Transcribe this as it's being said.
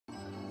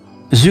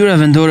Zyra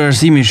vendore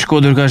arsimi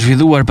Shkodër ka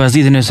zhvilluar pas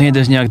ditën e së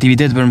njëjtës një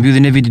aktivitet për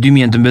mbylljen e vitit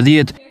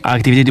 2019.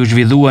 Aktiviteti u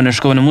zhvillua në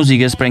Shkollën e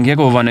Muzikës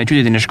Prenkjakova në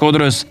qytetin e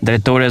Shkodrës.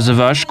 Drejtore e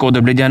ZVA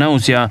Shkodër Blediana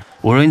Usja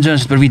uroi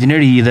nxënësit për vitin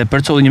e ri dhe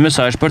përcolli një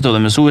mesazh për të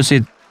dhe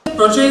mësuesit.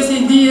 Procesi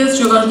i dijes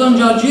që vazhdon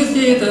gjatë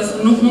gjithë jetës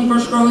nuk mund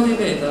përshkrohet i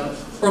vetë,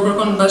 por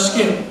kërkon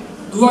bashkim.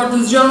 Duart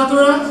të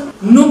zgjatura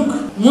nuk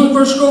mund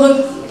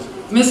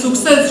përshkrohet me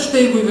sukses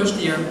shteku i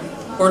vështirë,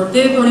 por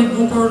tepër i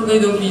bukur dhe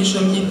i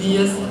dobishëm i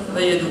dijes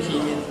dhe i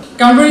edukimit.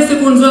 Kam vërejtë se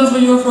kur nxënësve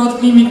ju ofrohet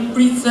klimi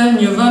pritse,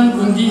 një vend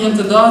ku ndihen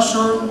të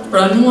dashur, të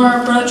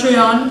pranuar për atë që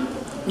janë,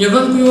 një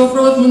vend ku ju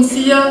ofrohet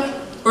mundësia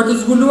për të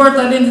zbuluar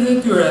talentet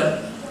e tyre,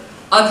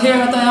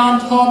 atëherë ata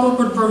janë të hapur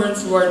për të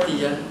përmirësuar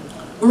dijen.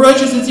 Uroj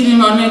që secili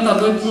nga ne ta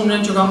bëjë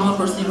punën që ka marrë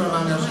përsipër me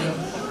angazhim,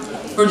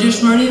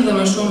 përgjegjshmëri dhe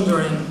me shumë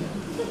durim.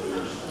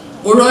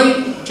 Uroj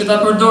që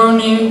ta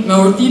përdorni me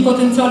urti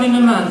potencialin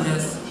e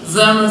mendjes,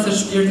 zemrës e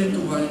shpirtit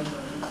tuaj.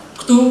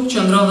 Këtu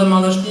qëndron dhe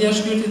madhështia e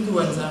shpirtit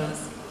tuaj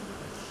zemrës.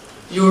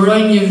 Ju uroj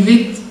një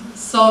vit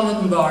sa më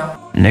të mbar.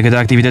 Në këtë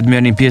aktivitet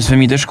merrnin pjesë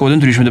fëmijët e shkollës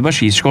ndryshme të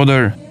bashkisë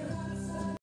Shkodër.